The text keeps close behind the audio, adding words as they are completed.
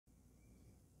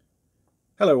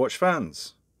Hello watch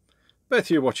fans,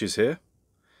 Berthier Watches here.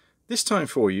 This time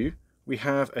for you we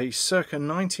have a circa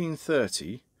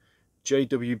 1930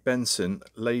 JW Benson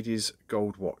ladies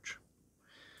gold watch.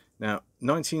 Now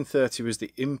 1930 was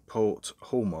the import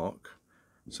hallmark,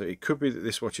 so it could be that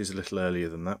this watch is a little earlier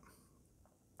than that,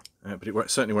 but it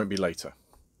certainly won't be later.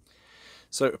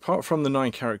 So apart from the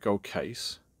 9-carat gold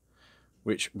case,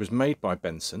 which was made by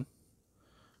Benson,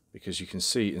 because you can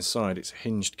see inside it's a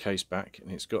hinged case back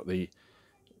and it's got the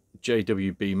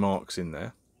JWB marks in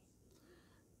there.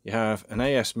 You have an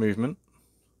AS movement,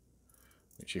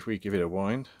 which if we give it a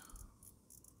wind,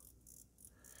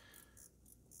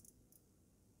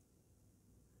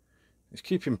 it's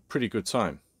keeping pretty good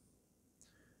time.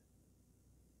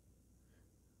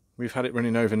 We've had it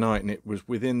running overnight and it was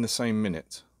within the same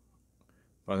minute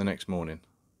by the next morning,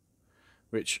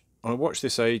 which on a watch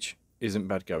this age isn't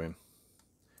bad going.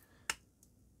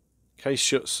 Case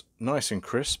shuts nice and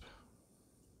crisp.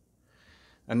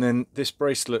 And then this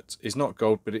bracelet is not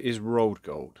gold, but it is rolled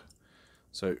gold.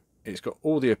 So it's got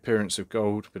all the appearance of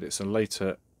gold, but it's a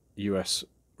later US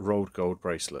rolled gold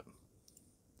bracelet.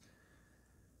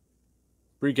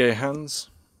 Breguet hands.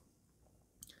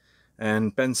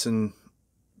 And Benson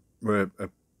were a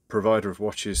provider of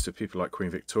watches to people like Queen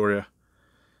Victoria.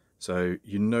 So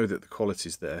you know that the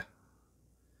quality's there.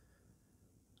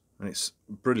 And it's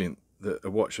brilliant that a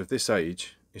watch of this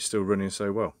age is still running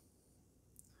so well.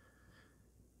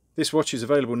 This watch is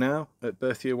available now at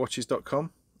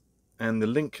berthierwatches.com, and the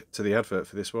link to the advert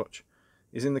for this watch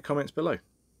is in the comments below.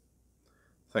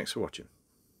 Thanks for watching.